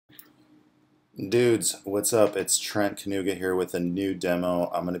Dudes, what's up? It's Trent Kaniuga here with a new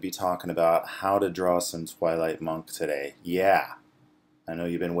demo. I'm going to be talking about how to draw some Twilight Monk today. Yeah, I know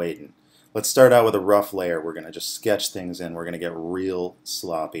you've been waiting. Let's start out with a rough layer. We're going to just sketch things in. We're going to get real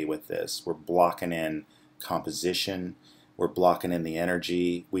sloppy with this. We're blocking in composition. We're blocking in the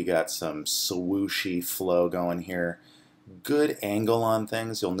energy. We got some swooshy flow going here. Good angle on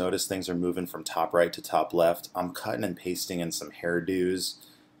things. You'll notice things are moving from top right to top left. I'm cutting and pasting in some hairdos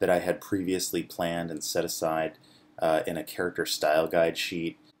that I had previously planned and set aside in a character style guide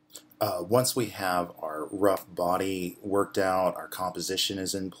sheet. Once we have our rough body worked out, our composition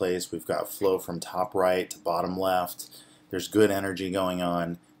is in place, we've got flow from top right to bottom left, there's good energy going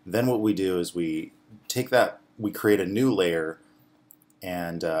on, then what we do is we take that, we create a new layer,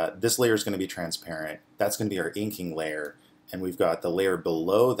 and this layer is going to be transparent. That's going to be our inking layer, and we've got the layer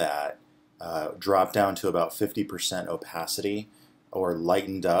below that drop down to about 50% opacity, or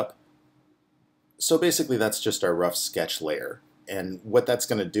lightened up. So basically that's just our rough sketch layer. And what that's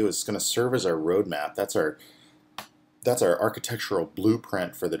going to do is it's going to serve as our roadmap. That's our architectural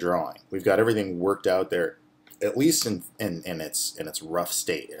blueprint for the drawing. We've got everything worked out there, at least in its rough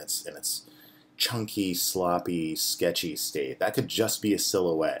state, in its chunky, sloppy, sketchy state. That could just be a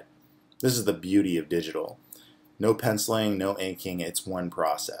silhouette. This is the beauty of digital. No penciling, no inking, it's one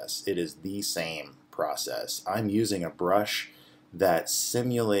process. It is the same process. I'm using a brush that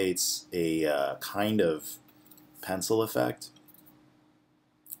simulates a kind of pencil effect,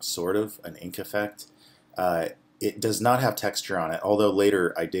 sort of an ink effect. It does not have texture on it, although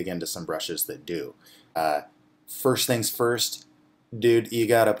later I dig into some brushes that do. First things first, dude, you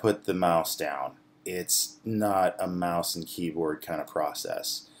gotta put the mouse down. It's not a mouse and keyboard kind of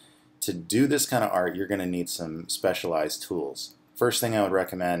process. To do this kind of art, you're gonna need some specialized tools. First thing I would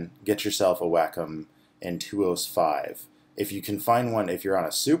recommend, get yourself a Wacom Intuos 5. If you can find one, if you're on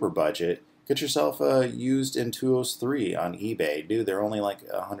a super budget, get yourself a used Intuos 3 on eBay. Dude, they're only like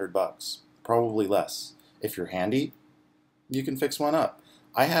 $100, probably less. If you're handy, you can fix one up.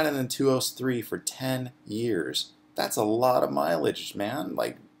 I had an Intuos 3 for 10 years. That's a lot of mileage, man.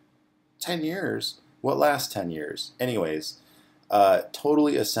 Like 10 years. What lasts 10 years? Anyways,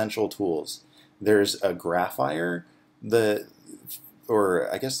 totally essential tools. There's a graphier,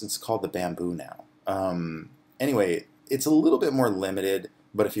 or I guess it's called the bamboo now. Anyway, it's a little bit more limited,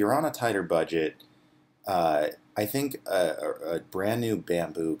 but if you're on a tighter budget, I think a brand new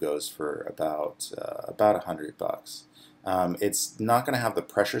bamboo goes for about $100. It's not going to have the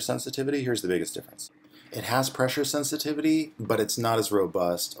pressure sensitivity. Here's the biggest difference. It has pressure sensitivity, but it's not as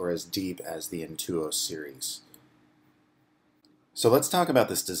robust or as deep as the Intuos series. So let's talk about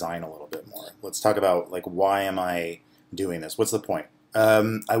this design a little bit more. Let's talk about, like, why am I doing this? What's the point?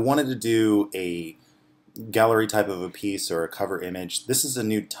 I wanted to do a gallery type of a piece or a cover image. This is a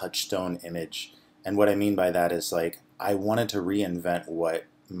new touchstone image, and what I mean by that is, like, I wanted to reinvent what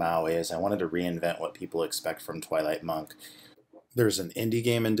Mao is. I wanted to reinvent what people expect from Twilight Monk. There's an indie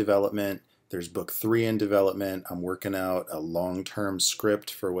game in development. There's book 3 in development. I'm working out a long-term script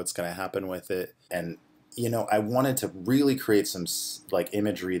for what's going to happen with it, and you know, I wanted to really create some like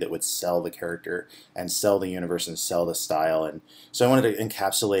imagery that would sell the character and sell the universe and sell the style. And so I wanted to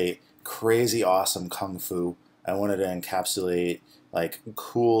encapsulate crazy awesome kung fu. I wanted to encapsulate like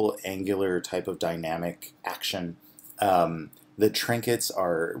cool angular type of dynamic action. The trinkets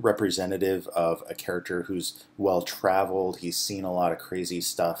are representative of a character who's well traveled. He's seen a lot of crazy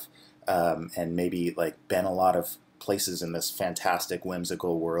stuff, and maybe like been a lot of places in this fantastic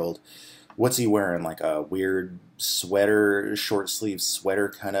whimsical world. What's he wearing? Like a weird sweater, short sleeve sweater,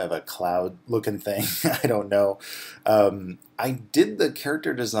 kind of a cloud looking thing. I don't know. I did the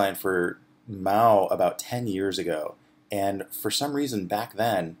character design for Mao about 10 years ago, and for some reason back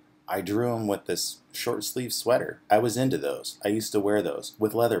then I drew him with this short sleeve sweater. I was into those. I used to wear those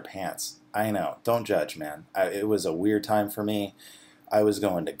with leather pants. I know, don't judge, man. It was a weird time for me. I was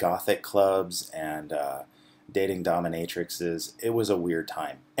going to gothic clubs and dating dominatrixes. It was a weird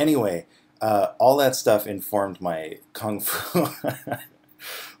time. Anyway, all that stuff informed my kung fu.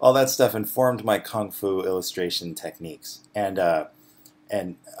 All that stuff informed my kung fu illustration techniques. And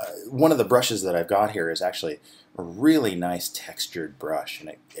one of the brushes that I've got here is actually a really nice textured brush, and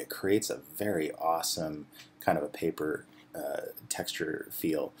it creates a very awesome kind of a paper texture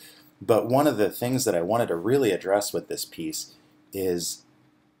feel. But one of the things that I wanted to really address with this piece is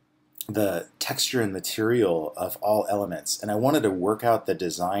the texture and material of all elements, and I wanted to work out the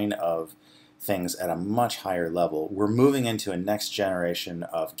design of things at a much higher level. We're moving into a next generation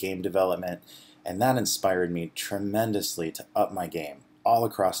of game development, and that inspired me tremendously to up my game all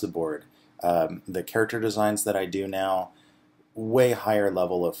across the board. The character designs that I do now way higher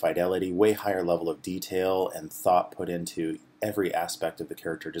level of fidelity, way higher level of detail and thought put into every aspect of the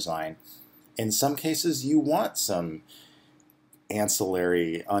character design. In some cases, you want some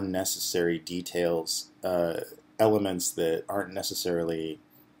ancillary, unnecessary details, elements that aren't necessarily,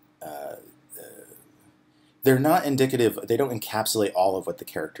 uh, they're not indicative, they don't encapsulate all of what the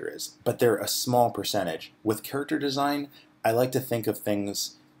character is, but they're a small percentage. With character design, I like to think of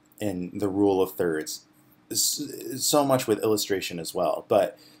things in the rule of thirds. So much with illustration as well,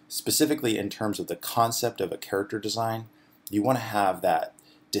 but specifically in terms of the concept of a character design, you want to have that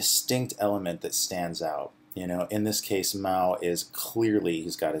distinct element that stands out. You know, in this case, Mao is clearly,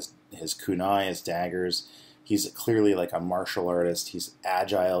 he's got his kunai, his daggers. He's clearly like a martial artist. He's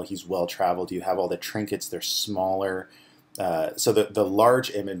agile. He's well-traveled. You have all the trinkets. They're smaller. So the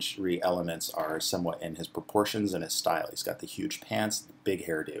large imagery elements are somewhat in his proportions and his style. He's got the huge pants, the big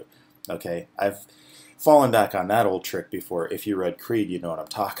hairdo. Okay, I've fallen back on that old trick before. If you read Creed, you know what I'm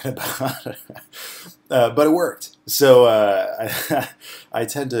talking about. But it worked. So I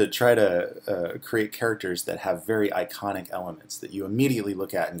tend to try to create characters that have very iconic elements that you immediately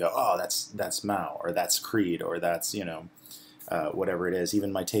look at and go, oh, that's Mao, or that's Creed, or that's, you know, whatever it is.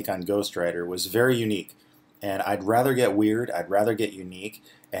 Even my take on Ghost Rider was very unique. And I'd rather get weird, I'd rather get unique,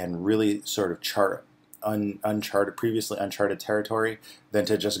 and really sort of chart previously uncharted territory than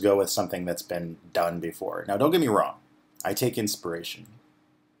to just go with something that's been done before. Now, don't get me wrong. I take inspiration.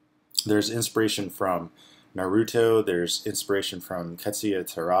 There's inspiration from Naruto. There's inspiration from Tetsuya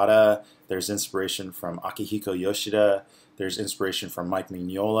Terada. There's inspiration from Akihiko Yoshida. There's inspiration from Mike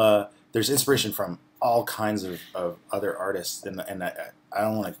Mignola. There's inspiration from all kinds of other artists. And I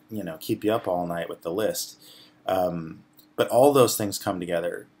don't want to, you know, keep you up all night with the list. But all those things come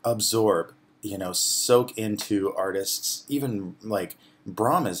together, absorb, you know, soak into artists. Even like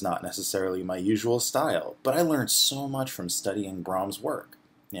Brahm is not necessarily my usual style, but I learned so much from studying Brahm's work.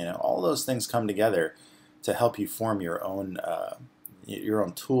 You know, all those things come together to help you form your own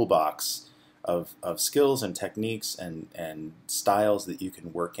toolbox of skills and techniques and styles that you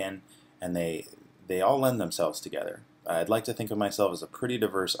can work in, and they all lend themselves together. I'd like to think of myself as a pretty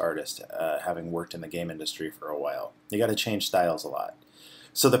diverse artist, having worked in the game industry for a while. You got to change styles a lot.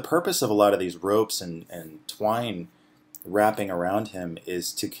 So the purpose of a lot of these ropes and twine wrapping around him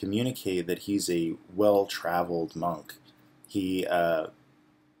is to communicate that he's a well-traveled monk. He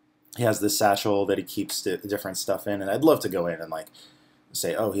has this satchel that he keeps different stuff in, and I'd love to go in and like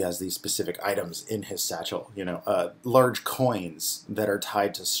say, oh, he has these specific items in his satchel. You know, large coins that are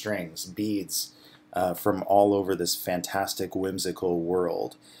tied to strings, beads from all over this fantastic, whimsical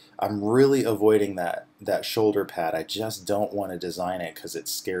world. I'm really avoiding that shoulder pad. I just don't want to design it because it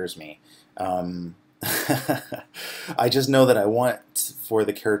scares me. I just know that I want for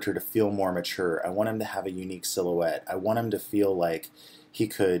the character to feel more mature. I want him to have a unique silhouette. I want him to feel like he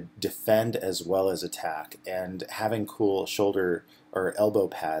could defend as well as attack. And having cool shoulder or elbow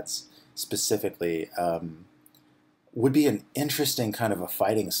pads specifically would be an interesting kind of a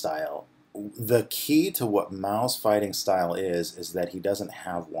fighting style. The key to what Mao's fighting style is that he doesn't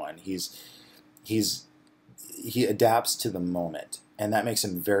have one. He adapts to the moment, and that makes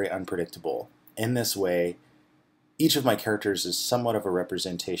him very unpredictable. In this way, each of my characters is somewhat of a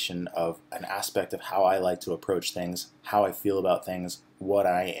representation of an aspect of how I like to approach things, how I feel about things, what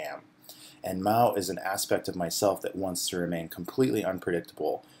I am. And Mao is an aspect of myself that wants to remain completely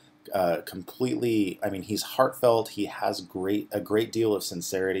unpredictable. I mean, he's heartfelt, he has a great deal of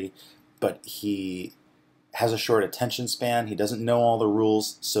sincerity, but he has a short attention span. He doesn't know all the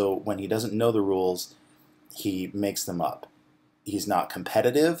rules, so when he doesn't know the rules, he makes them up. He's not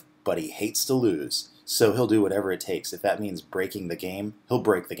competitive, but he hates to lose, so he'll do whatever it takes. If that means breaking the game, he'll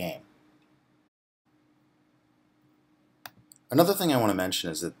break the game. Another thing I want to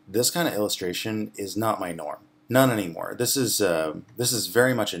mention is that this kind of illustration is not my norm. None anymore. This is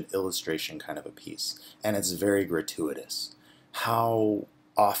very much an illustration kind of a piece, and it's very gratuitous. How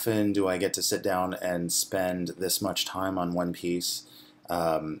often do I get to sit down and spend this much time on one piece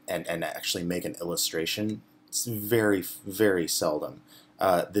and actually make an illustration? It's very, very seldom.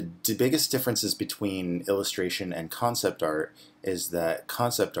 The biggest differences between illustration and concept art is that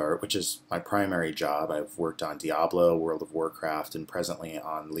concept art, which is my primary job, I've worked on Diablo, World of Warcraft, and presently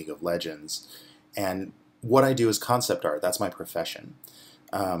on League of Legends, and what I do is concept art. That's my profession.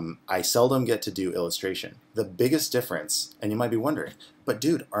 I seldom get to do illustration. The biggest difference, and you might be wondering, but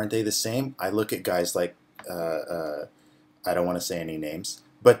dude, aren't they the same? I look at guys like, I don't want to say any names,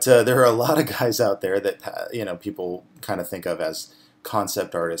 but there are a lot of guys out there that people kind of think of as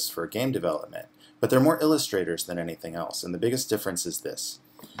concept artists for game development, but they're more illustrators than anything else. And the biggest difference is this.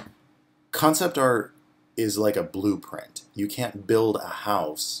 Concept art is like a blueprint. You can't build a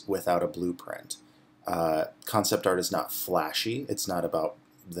house without a blueprint. Concept art is not flashy. It's not about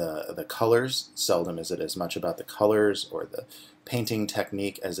the colors. Seldom is it as much about the colors or the painting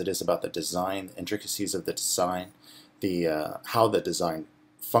technique as it is about the design, the intricacies of the design, the how the design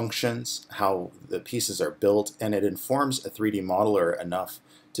functions, how the pieces are built, and it informs a 3D modeler enough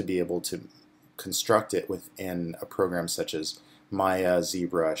to be able to construct it within a program such as Maya,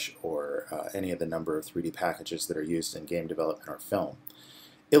 ZBrush, or any of the number of 3D packages that are used in game development or film.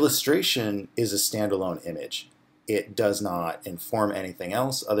 Illustration is a standalone image. It does not inform anything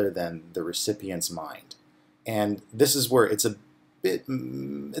else other than the recipient's mind. And this is where it's a bit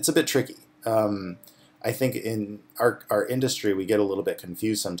tricky. I think in our industry we get a little bit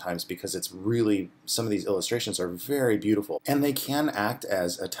confused sometimes because it's really, some of these illustrations are very beautiful and they can act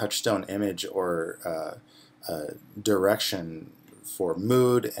as a touchstone image or direction for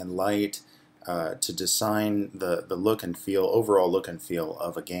mood and light to design the look and feel, overall look and feel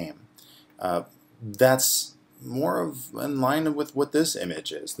of a game. That's more of in line with what this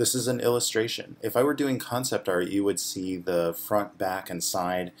image is. This is an illustration. If I were doing concept art, you would see the front, back, and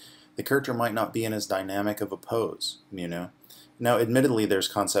side. The character might not be in as dynamic of a pose, you know. Now, admittedly, there's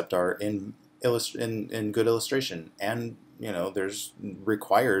concept art in good illustration, and you know,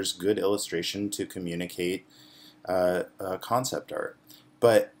 requires good illustration to communicate concept art.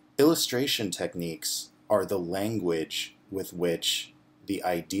 But illustration techniques are the language with which the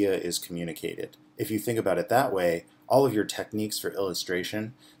idea is communicated. If you think about it that way, all of your techniques for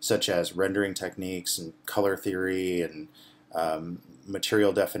illustration, such as rendering techniques and color theory and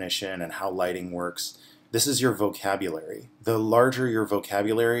material definition and how lighting works, this is your vocabulary. The larger your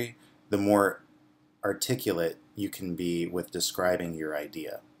vocabulary, the more articulate you can be with describing your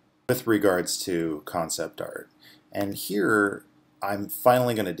idea with regards to concept art. And here, I'm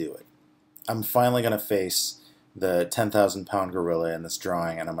finally going to do it. I'm finally going to face the 10,000-pound gorilla in this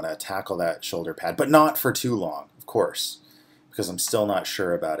drawing, and I'm going to tackle that shoulder pad, but not for too long, of course, because I'm still not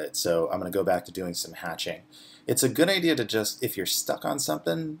sure about it. So I'm going to go back to doing some hatching. It's a good idea to just, if you're stuck on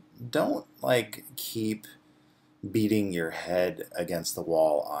something, don't like keep beating your head against the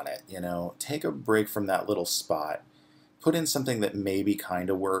wall on it, you know. Take a break from that little spot, put in something that maybe kind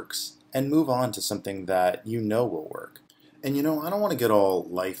of works, and move on to something that you know will work. And you know, I don't want to get all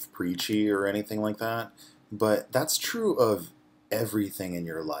life preachy or anything like that, but that's true of everything in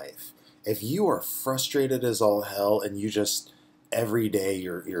your life. If you are frustrated as all hell and you just every day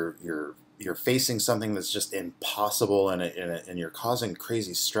you're facing something that's just impossible and you're causing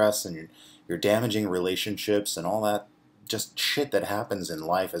crazy stress and you're damaging relationships and all that just shit that happens in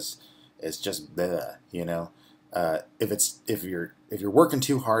life is just bleh, you know. If you're working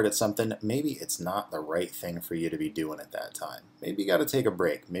too hard at something, maybe it's not the right thing for you to be doing at that time. Maybe you got to take a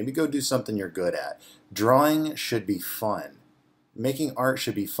break. Maybe go do something you're good at. Drawing should be fun. Making art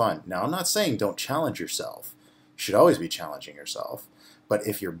should be fun. Now, I'm not saying don't challenge yourself. You should always be challenging yourself. But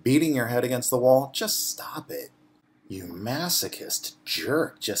if you're beating your head against the wall, just stop it. You masochist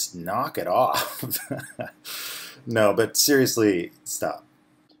jerk, just knock it off. No, but seriously, stop.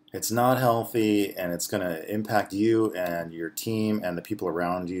 It's not healthy, and it's going to impact you and your team and the people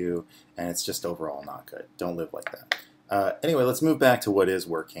around you, and it's just overall not good. Don't live like that. Anyway, let's move back to what is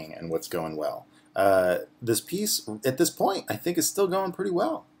working and what's going well. This piece, at this point, I think is still going pretty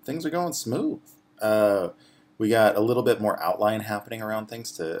well. Things are going smooth. We got a little bit more outline happening around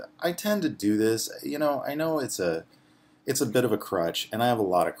things. I tend to do this. You know, I know it's a bit of a crutch, and I have a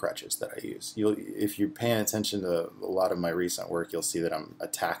lot of crutches that I use. If you're paying attention to a lot of my recent work, you'll see that I'm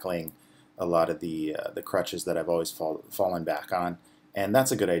tackling a lot of the crutches that I've always fallen back on, and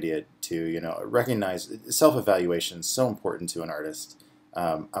that's a good idea too. You know, recognize self-evaluation is so important to an artist.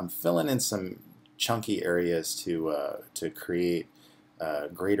 I'm filling in some chunky areas to create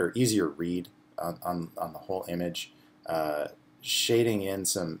greater, easier read on the whole image, shading in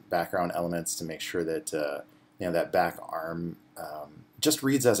some background elements to make sure that you know, that back arm just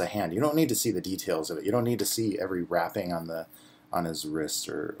reads as a hand. You don't need to see the details of it. You don't need to see every wrapping on his wrist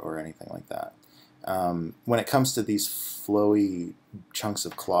or anything like that. When it comes to these flowy chunks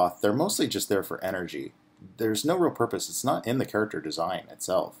of cloth, they're mostly just there for energy. There's no real purpose. It's not in the character design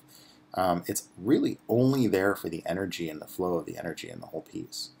itself. It's really only there for the energy and the flow of the energy in the whole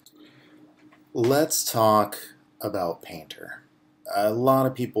piece. Let's talk about Painter. A lot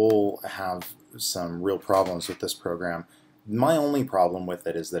of people have some real problems with this program. My only problem with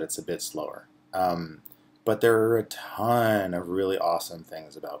it is that it's a bit slower. But there are a ton of really awesome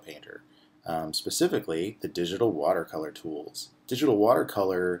things about Painter. Specifically, the digital watercolor tools. Digital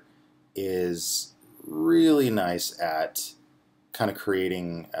watercolor is really nice at kind of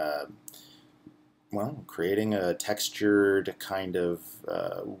creating Well, creating a textured kind of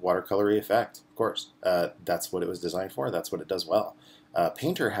watercolory effect, of course. That's what it was designed for. That's what it does well.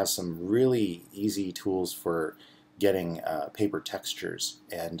 Painter has some really easy tools for getting paper textures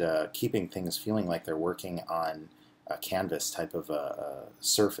and keeping things feeling like they're working on a canvas type of a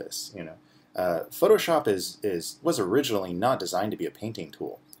surface. Photoshop was originally not designed to be a painting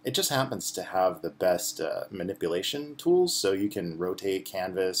tool. It just happens to have the best manipulation tools, so you can rotate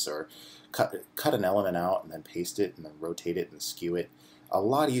canvas or cut an element out and then paste it and then rotate it and skew it. A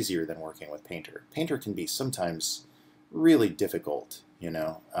lot easier than working with Painter. Painter can be sometimes really difficult,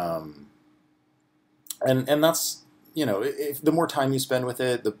 and that's, if the more time you spend with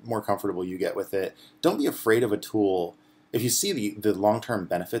it, the more comfortable you get with it. Don't be afraid of a tool. If you see the long-term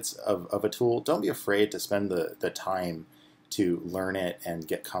benefits of a tool, don't be afraid to spend the time to learn it and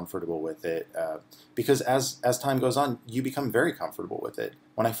get comfortable with it, because as time goes on, you become very comfortable with it.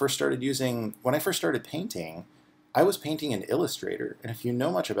 When I first started painting, I was painting in Illustrator, and if you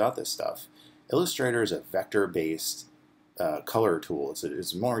know much about this stuff, Illustrator is a vector-based color tool.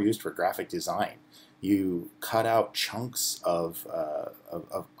 It's more used for graphic design. You cut out chunks of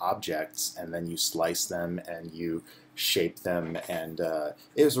objects, and then you slice them and you shape them, and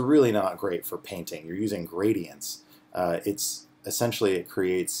it was really not great for painting. You're using gradients. It's essentially, it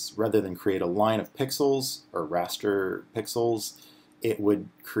creates, rather than create a line of pixels or raster pixels, it would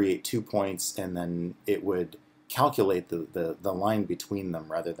create 2 points, and then it would calculate the line between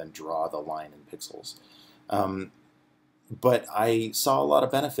them rather than draw the line in pixels. But I saw a lot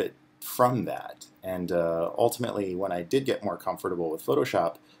of benefit from that, and ultimately, when I did get more comfortable with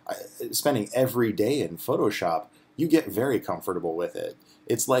Photoshop, spending every day in Photoshop, you get very comfortable with it.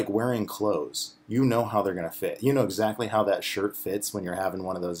 It's like wearing clothes. You know how they're going to fit. You know exactly how that shirt fits when you're having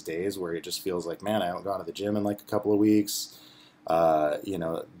one of those days where it just feels like, man, I haven't gone to the gym in like a couple of weeks.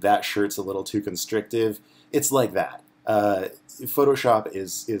 That shirt's a little too constrictive. It's like that. Photoshop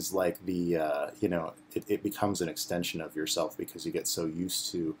is like the, it becomes an extension of yourself because you get so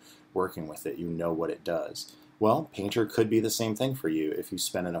used to working with it. You know what it does. Well, Painter could be the same thing for you if you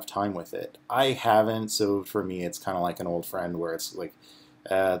spend enough time with it. I haven't, so for me it's kind of like an old friend where it's like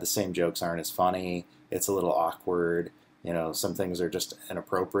the same jokes aren't as funny. It's a little awkward. Some things are just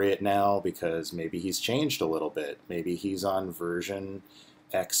inappropriate now because maybe he's changed a little bit. Maybe he's on version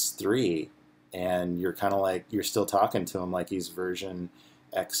X3, and you're kind of like, you're still talking to him like he's version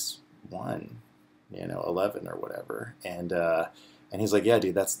X1, 11 or whatever. And he's like, yeah,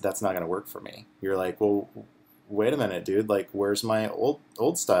 dude, that's not going to work for me. You're like, well, wait a minute, dude, like, where's my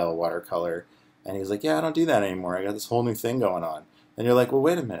old style watercolor? And he's like, yeah, I don't do that anymore. I got this whole new thing going on. And you're like, well,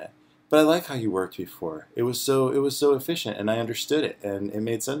 wait a minute. But I like how you worked before. It was so efficient, and I understood it, and it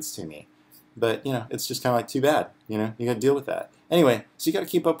made sense to me. But, it's just kind of like, too bad. You got to deal with that. Anyway, so you got to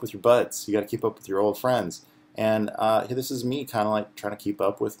keep up with your buds. You got to keep up with your old friends. And this is me kind of like trying to keep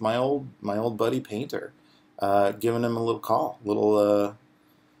up with my old buddy Painter, giving him a little call, little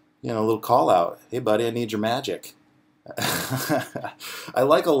call out. Hey, buddy, I need your magic. I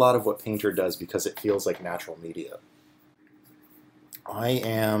like a lot of what Painter does because it feels like natural media. I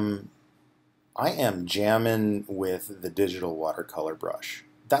am jamming with the digital watercolor brush.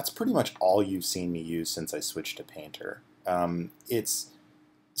 That's pretty much all you've seen me use since I switched to Painter. It's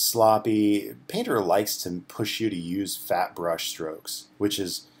sloppy. Painter likes to push you to use fat brush strokes, which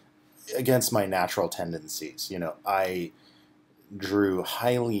is against my natural tendencies. I drew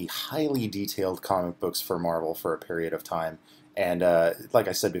highly detailed comic books for Marvel for a period of time, and like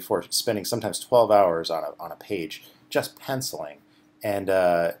I said before, spending sometimes 12 hours on a page just penciling and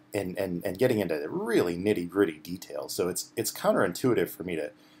getting into really nitty-gritty details. So it's counterintuitive for me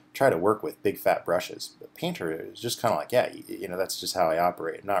to try to work with big fat brushes. But Painter is just kind of like, yeah, that's just how I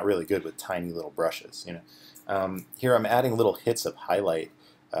operate. I'm not really good with tiny little brushes. Here I'm adding little hits of highlight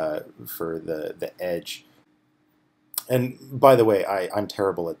for the edge. And by the way, I'm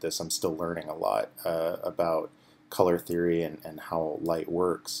terrible at this. I'm still learning a lot about color theory and how light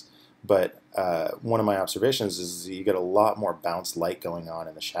works. But one of my observations is you get a lot more bounced light going on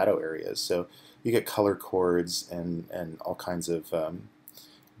in the shadow areas. So you get color chords and all kinds of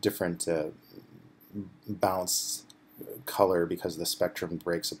different bounced color because the spectrum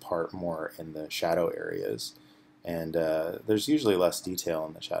breaks apart more in the shadow areas. And there's usually less detail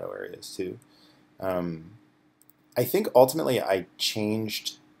in the shadow areas too. I think ultimately I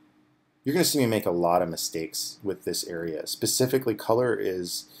changed. You're going to see me make a lot of mistakes with this area. Specifically, color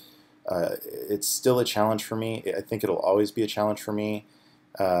is, it's still a challenge for me. I think it'll always be a challenge for me.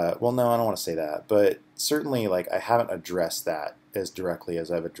 Well, no, I don't want to say that. But certainly, like, I haven't addressed that as directly as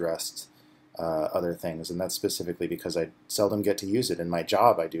I've addressed other things, and that's specifically because I seldom get to use it. In my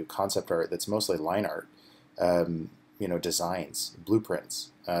job, I do concept art that's mostly line art, designs,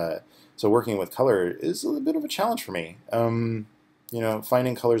 blueprints. So working with color is a bit of a challenge for me.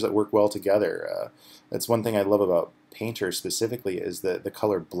 Finding colors that work well together. That's one thing I love about Painter specifically, is that the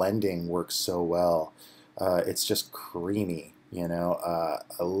color blending works so well. It's just creamy, I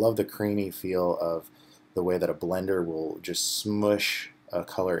love the creamy feel of the way that a blender will just smush a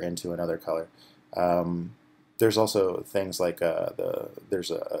color into another color. There's also things like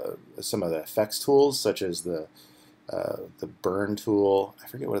some of the effects tools, such as the burn tool. I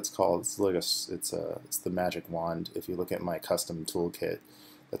forget what it's called. It's like it's the magic wand. If you look at my custom toolkit,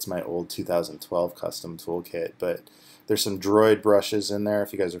 that's my old 2012 custom toolkit. But there's some droid brushes in there.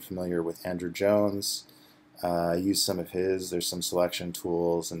 If you guys are familiar with Andrew Jones, use some of his. There's some selection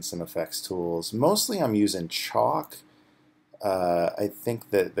tools and some effects tools. Mostly I'm using chalk. I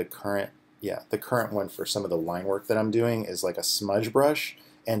think that the current one for some of the line work that I'm doing is like a smudge brush,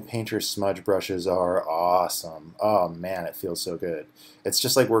 and Painter smudge brushes are awesome. Oh man, it feels so good. It's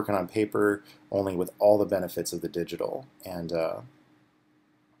just like working on paper, only with all the benefits of the digital. And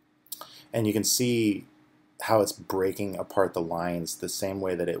you can see how it's breaking apart the lines the same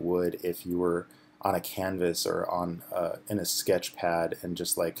way that it would if you were on a canvas or on in a sketch pad and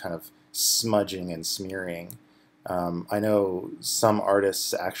just like kind of smudging and smearing. I know some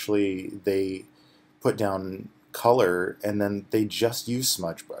artists actually, they put down color and then they just use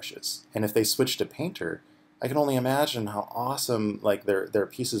smudge brushes. And if they switch to Painter, I can only imagine how awesome like their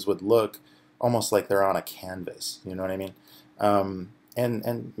pieces would look, almost like they're on a canvas. You know what I mean?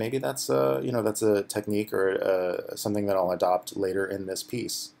 And maybe that's that's a technique or something that I'll adopt later in this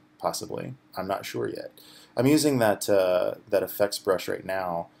piece, possibly. I'm not sure yet. I'm using that effects brush right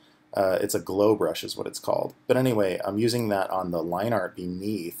now. It's a glow brush is what it's called. But anyway, I'm using that on the line art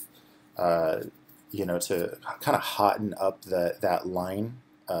beneath, to kind of hotten up that line.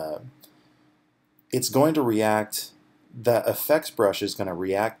 It's going to react, that effects brush is going to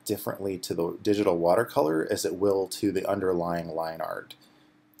react differently to the digital watercolor as it will to the underlying line art.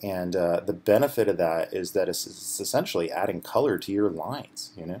 And the benefit of that is that it's essentially adding color to your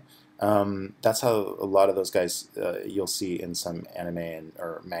lines, That's how a lot of those guys you'll see in some anime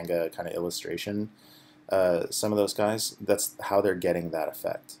or manga kind of illustration. Some of those guys, that's how they're getting that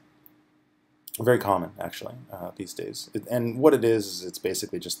effect. Very common, actually, these days. And what it is it's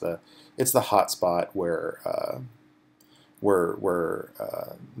basically just it's the hot spot where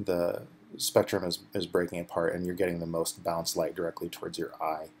the spectrum is breaking apart, and you're getting the most bounce light directly towards your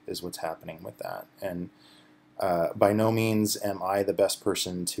eye is what's happening with that. And by no means am I the best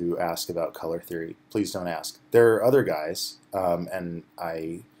person to ask about color theory. Please don't ask. There are other guys, and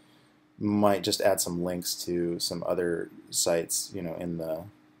I might just add some links to some other sites, in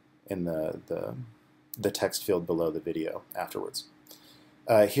the text field below the video afterwards.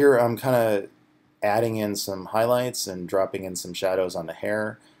 Here I'm kind of adding in some highlights and dropping in some shadows on the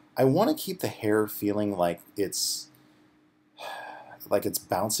hair. I want to keep the hair feeling like it's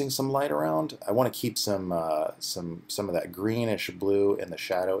bouncing some light around. I want to keep some of that greenish blue in the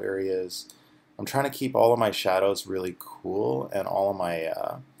shadow areas. I'm trying to keep all of my shadows really cool and all of my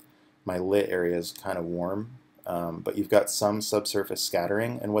my lit areas kind of warm. But you've got some subsurface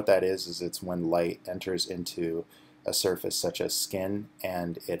scattering, and what that is it's when light enters into a surface such as skin,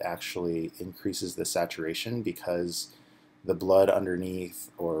 and it actually increases the saturation because the blood underneath,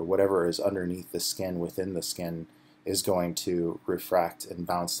 or whatever is underneath the skin within the skin, is going to refract and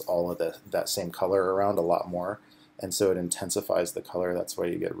bounce all of that same color around a lot more, and so it intensifies the color. That's why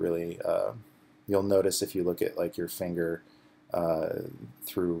you get really, you'll notice if you look at like your finger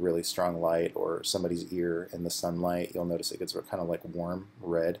through really strong light, or somebody's ear in the sunlight, you'll notice it gets kind of like warm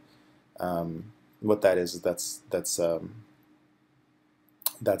red. What that is that's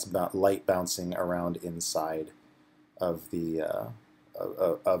about light bouncing around inside of the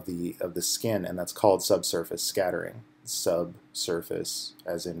skin, and that's called subsurface scattering. Subsurface,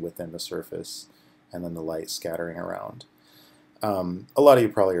 as in within the surface, and then the light scattering around. A lot of you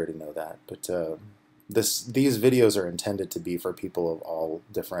probably already know that, but these videos are intended to be for people of all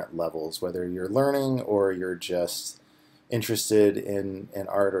different levels, whether you're learning or you're just interested in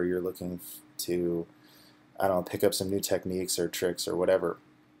art, or you're looking to, I don't know, pick up some new techniques or tricks or whatever.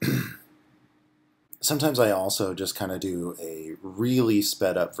 Sometimes I also just kind of do a really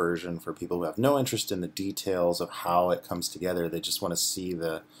sped up version for people who have no interest in the details of how it comes together. They just want to see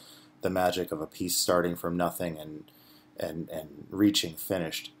the magic of a piece starting from nothing and reaching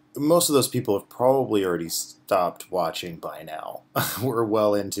finished. Most of those people have probably already stopped watching by now. We're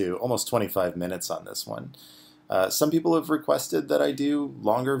well into almost 25 minutes on this one. Some people have requested that I do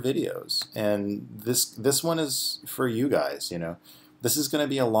longer videos, and this one is for you guys. This is going to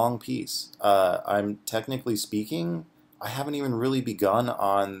be a long piece. I'm technically speaking, I haven't even really begun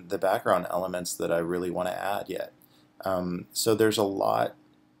on the background elements that I really want to add yet. So there's a lot.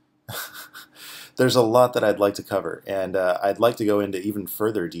 There's a lot that I'd like to cover, and I'd like to go into even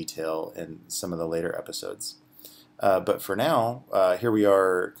further detail in some of the later episodes. But for now, here we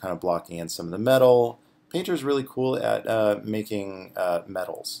are kind of blocking in some of the metal. Painter's really cool at making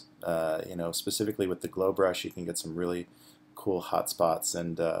metals. Specifically with the glow brush, you can get some really cool hot spots,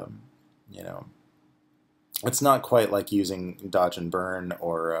 and it's not quite like using dodge and burn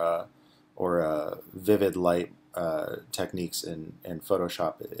or vivid light techniques in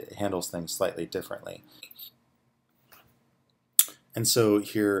Photoshop. It handles things slightly differently. And so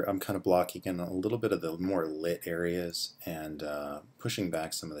here I'm kind of blocking in a little bit of the more lit areas and pushing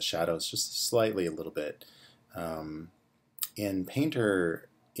back some of the shadows just slightly a little bit. In Painter,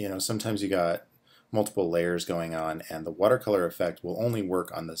 sometimes you got multiple layers going on, and the watercolor effect will only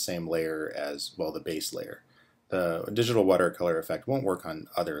work on the same layer as, well, the base layer. The digital watercolor effect won't work on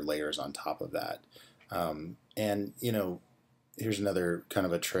other layers on top of that. And here's another kind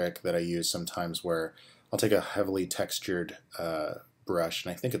of a trick that I use sometimes where I'll take a heavily textured brush,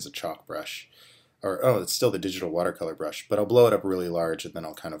 and I think it's a chalk brush, or it's still the digital watercolor brush, but I'll blow it up really large, and then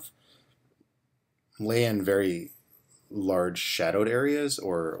I'll kind of lay in very large shadowed areas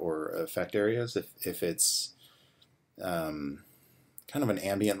or effect areas if it's kind of an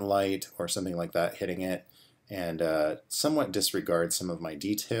ambient light or something like that hitting it, and somewhat disregard some of my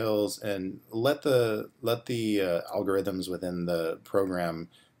details and let the algorithms within the program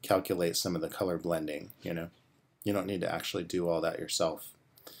calculate some of the color blending. You don't need to actually do all that yourself,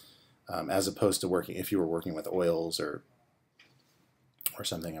 as opposed to if you were working with oils or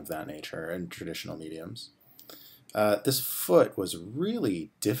something of that nature in traditional mediums. This foot was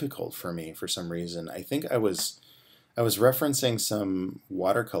really difficult for me for some reason. I think I was referencing some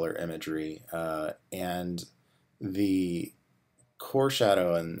watercolor imagery, and the core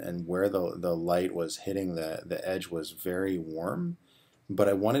shadow and where the light was hitting the edge was very warm, but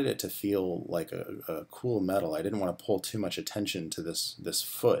I wanted it to feel like a cool metal. I didn't want to pull too much attention to this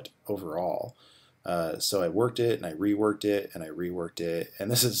foot overall. So I worked it, and I reworked it, and I reworked it. And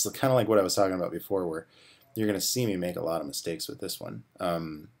this is kind of like what I was talking about before, where you're going to see me make a lot of mistakes with this one.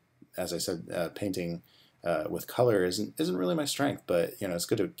 As I said, painting with color isn't really my strength, but it's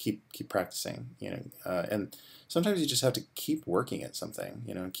good to keep practicing. And sometimes you just have to keep working at something.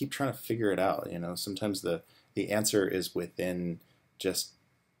 Keep trying to figure it out. Sometimes the answer is within just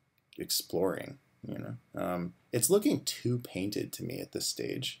exploring. It's looking too painted to me at this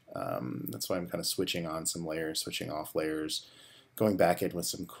stage. That's why I'm kind of switching on some layers, switching off layers, going back in with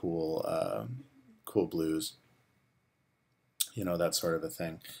some cool blues, that sort of a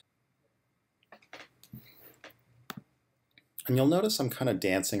thing. And you'll notice I'm kind of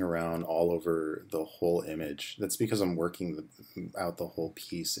dancing around all over the whole image. That's because I'm working out the whole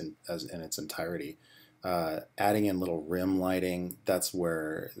piece in its entirety. Adding in little rim lighting, that's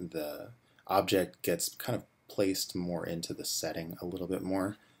where the object gets kind of placed more into the setting a little bit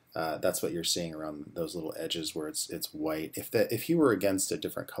more. That's what you're seeing around those little edges where it's white. If you were against a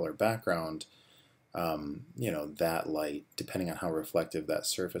different color background, that light, depending on how reflective that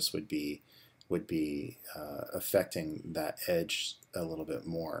surface would be affecting that edge a little bit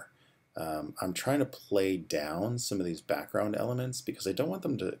more. I'm trying to play down some of these background elements because I don't want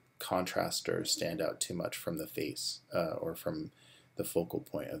them to contrast or stand out too much from the face or from the focal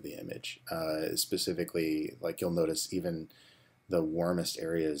point of the image. Specifically, like you'll notice even the warmest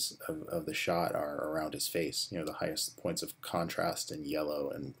areas of the shot are around his face, the highest points of contrast and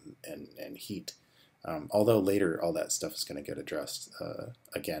yellow and heat. Although later all that stuff is going to get addressed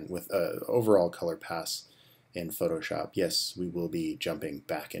again with overall color pass in Photoshop. Yes, we will be jumping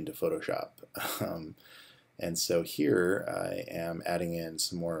back into Photoshop. And so here I am adding in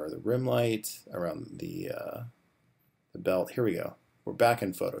some more of the rim light around the belt. Here we go. We're back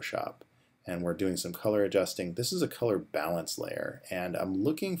in Photoshop, and we're doing some color adjusting. This is a color balance layer, and I'm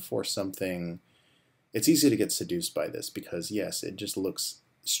looking for something. It's easy to get seduced by this because, yes, it just looks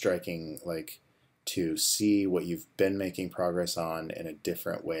striking, like to see what you've been making progress on in a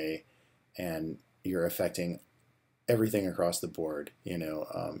different way, and you're affecting everything across the board.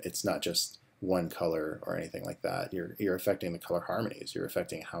 It's not just one color or anything like that. You're affecting the color harmonies. You're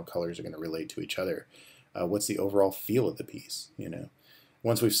affecting how colors are going to relate to each other. What's the overall feel of the piece?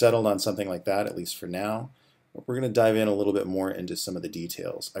 Once we've settled on something like that, at least for now, we're going to dive in a little bit more into some of the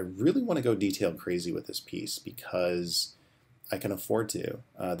details. I really want to go detail crazy with this piece because I can afford to.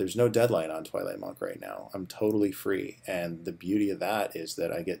 There's no deadline on Twilight Monk right now. I'm totally free, and the beauty of that is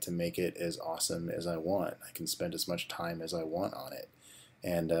that I get to make it as awesome as I want. I can spend as much time as I want on it,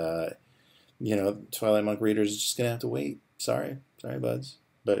 and you know, Twilight Monk readers are just gonna have to wait. Sorry, sorry, buds.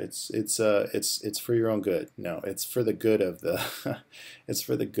 But it's for your own good. No, it's for the good of the it's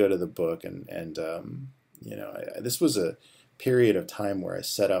for the good of the book, and you know, this was a period of time where I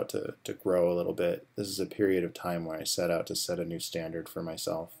set out to grow a little bit. This is a period of time where I set out to set a new standard for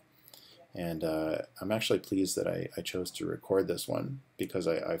myself. And I'm actually pleased that I chose to record this one, because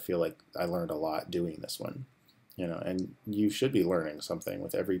I feel like I learned a lot doing this one. You know, and you should be learning something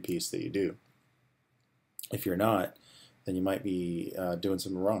with every piece that you do. If you're not, then you might be doing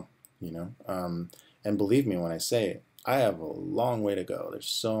something wrong, you know. And believe me when I say I have a long way to go. There's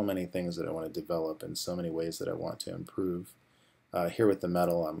so many things that I want to develop and so many ways that I want to improve. Here with the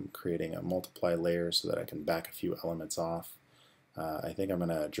metal, I'm creating a multiply layer so that I can back a few elements off. I think I'm going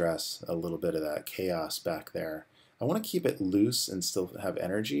to address a little bit of that chaos back there. I want to keep it loose and still have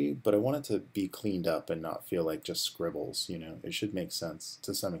energy, but I want it to be cleaned up and not feel like just scribbles, you know. It should make sense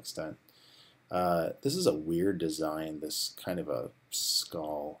to some extent. This is a weird design, this kind of a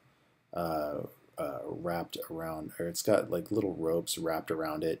skull wrapped around, or it's got like little ropes wrapped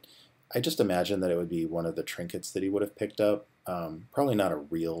around it. I just imagine that it would be one of the trinkets that he would have picked up. Probably not a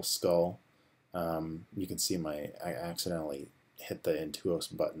real skull. You can see I accidentally hit the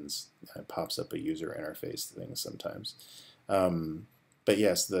Intuos buttons, and it pops up a user interface thing sometimes. But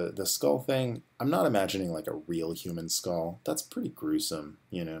yes, the skull thing, I'm not imagining like a real human skull. That's pretty gruesome,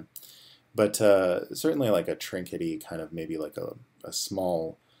 you know. But certainly like a trinkety kind of, maybe like a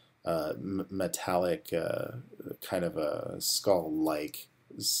small metallic kind of a skull-like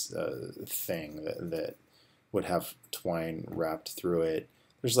thing that would have twine wrapped through it.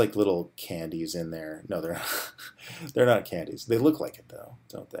 There's like little candies in there. No, they're not, they're not candies. They look like it though,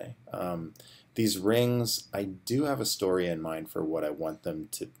 don't they? These rings, I do have a story in mind for what I want them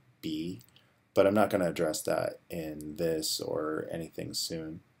to be, but I'm not going to address that in this or anything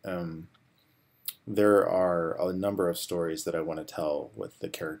soon. There are a number of stories that I want to tell with the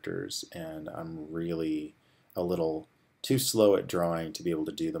characters, and I'm really a little too slow at drawing to be able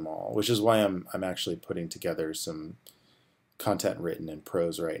to do them all, which is why I'm actually putting together some content written in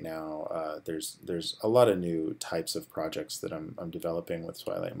prose right now. There's a lot of new types of projects that I'm developing with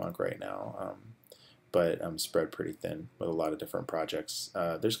Twilight Monk right now, but I'm spread pretty thin with a lot of different projects.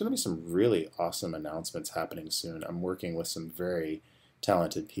 There's going to be some really awesome announcements happening soon. I'm working with some very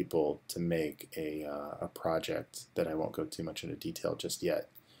talented people to make a project that I won't go too much into detail just yet,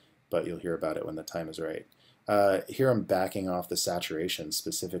 but you'll hear about it when the time is right. Here I'm backing off the saturation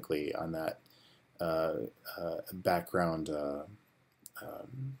specifically on that background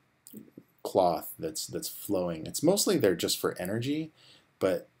cloth that's flowing. It's mostly there just for energy,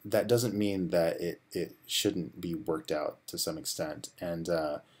 but that doesn't mean that it shouldn't be worked out to some extent. And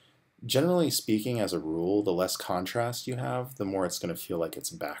generally speaking, as a rule, the less contrast you have, the more it's going to feel like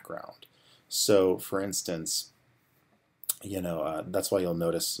it's background. So, for instance, you know, that's why you'll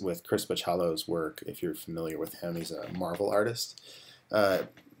notice with Chris Bachalo's work, if you're familiar with him, he's a Marvel artist.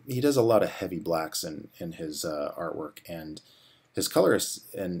 He does a lot of heavy blacks in his artwork, and his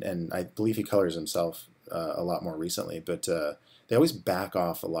colorists, and I believe he colors himself a lot more recently, but they always back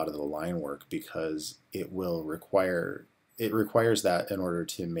off a lot of the line work because it requires that in order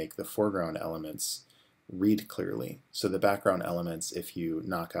to make the foreground elements read clearly. So the background elements, if you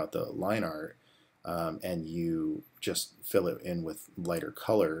knock out the line art and you just fill it in with lighter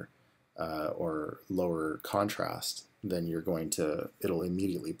color or lower contrast, then it'll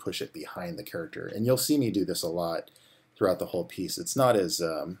immediately push it behind the character. And you'll see me do this a lot throughout the whole piece. It's not as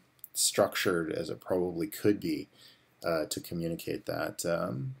structured as it probably could be to communicate that,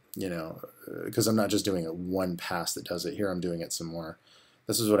 you know, because I'm not just doing it one pass that does it. Here I'm doing it some more.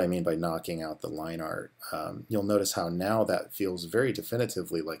 This is what I mean by knocking out the line art. You'll notice how now that feels very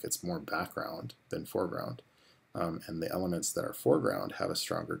definitively like it's more background than foreground. And the elements that are foreground have a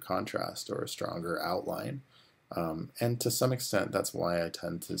stronger contrast or a stronger outline. And to some extent, that's why I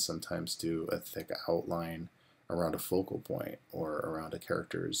tend to sometimes do a thick outline around a focal point or around a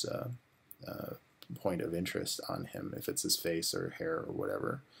character's point of interest on him, if it's his face or hair or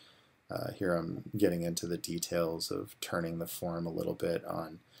whatever. Here I'm getting into the details of turning the form a little bit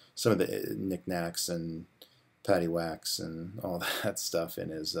on some of the knickknacks and paddywhacks and all that stuff in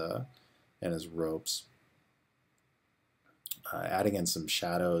his ropes. Adding in some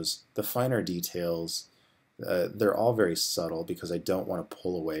shadows, the finer details, they're all very subtle because I don't want to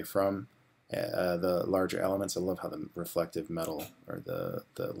pull away from the larger elements. I love how the reflective metal or the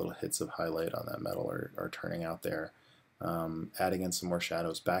little hits of highlight on that metal are turning out there. adding in some more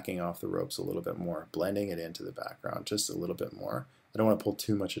shadows, backing off the ropes a little bit more, blending it into the background just a little bit more. I don't want to pull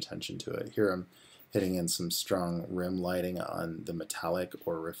too much attention to it. Here I'm hitting in some strong rim lighting on the metallic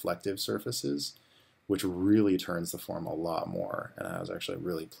or reflective surfaces, which really turns the form a lot more. And I was actually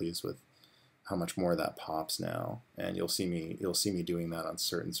really pleased with how much more that pops now. And you'll see me doing that on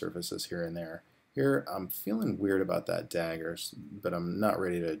certain surfaces here and there. Here I'm feeling weird about that dagger, but I'm not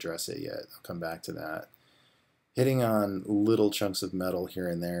ready to address it yet. I'll come back to that. Hitting on little chunks of metal here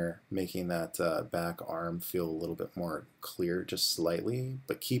and there, making that back arm feel a little bit more clear, just slightly,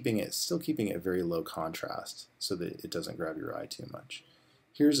 but still keeping it very low contrast so that it doesn't grab your eye too much.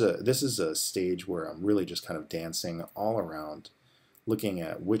 This is a stage where I'm really just kind of dancing all around, looking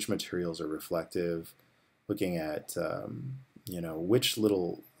at which materials are reflective, looking at which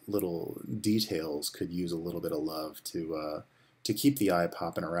little details could use a little bit of love to keep the eye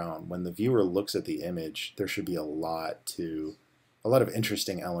popping around. When the viewer looks at the image, there should be a lot of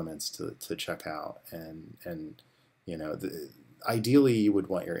interesting elements to check out, and ideally you would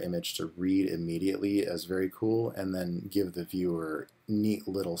want your image to read immediately as very cool, and then give the viewer neat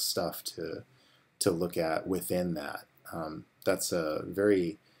little stuff to look at within that. That's a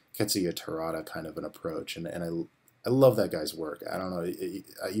very Ketsuya Terada kind of an approach, and I love that guy's work. I don't know,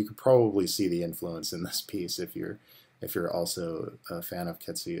 you could probably see the influence in this piece if you're also a fan of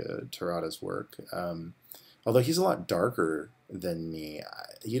Ketsuya Terada's work. Although he's a lot darker than me.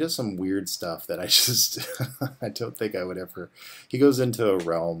 He does some weird stuff that I just I don't think I would ever. He goes into a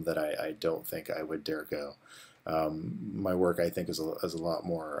realm that I don't think I would dare go. My work, I think, is a lot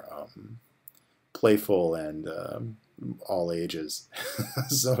more playful and all ages.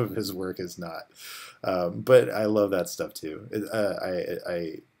 Some of his work is not. But I love that stuff too.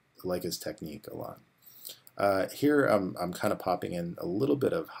 I like his technique a lot. Here I'm kind of popping in a little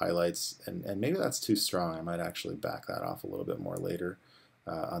bit of highlights, and maybe that's too strong. I might actually back that off a little bit more later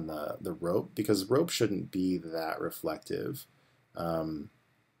on the rope, because rope shouldn't be that reflective. I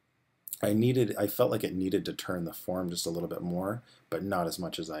felt like it needed to turn the form just a little bit more, but not as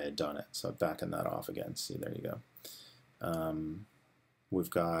much as I had done it. So backing that off again. See, there you go. We've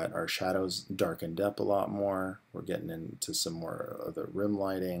got our shadows darkened up a lot more. We're getting into some more of the rim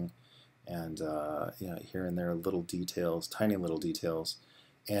lighting. And here and there little details, tiny little details.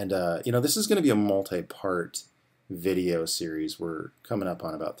 And this is going to be a multi-part video series. We're coming up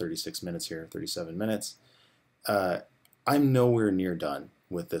on about 36 minutes here, 37 minutes. I'm nowhere near done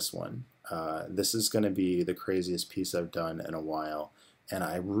with this one. This is going to be the craziest piece I've done in a while, and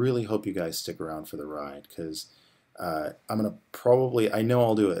I really hope you guys stick around for the ride, because I'm going to I know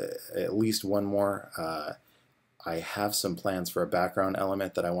I'll do at least one more. I have some plans for a background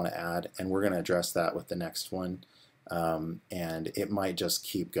element that I want to add, and we're going to address that with the next one. And it might just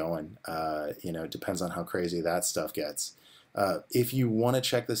keep going. It depends on how crazy that stuff gets. If you want to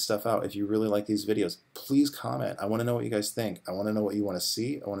check this stuff out, if you really like these videos, please comment. I want to know what you guys think. I want to know what you want to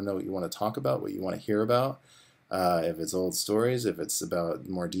see. I want to know what you want to talk about, what you want to hear about. If it's old stories, if it's about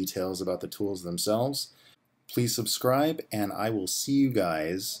more details about the tools themselves. Please subscribe, and I will see you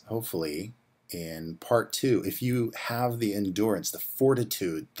guys, hopefully, in part 2. If you have the endurance, the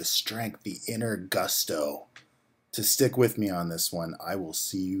fortitude, the strength, the inner gusto to stick with me on this one, I will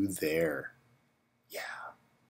see you there. Yeah.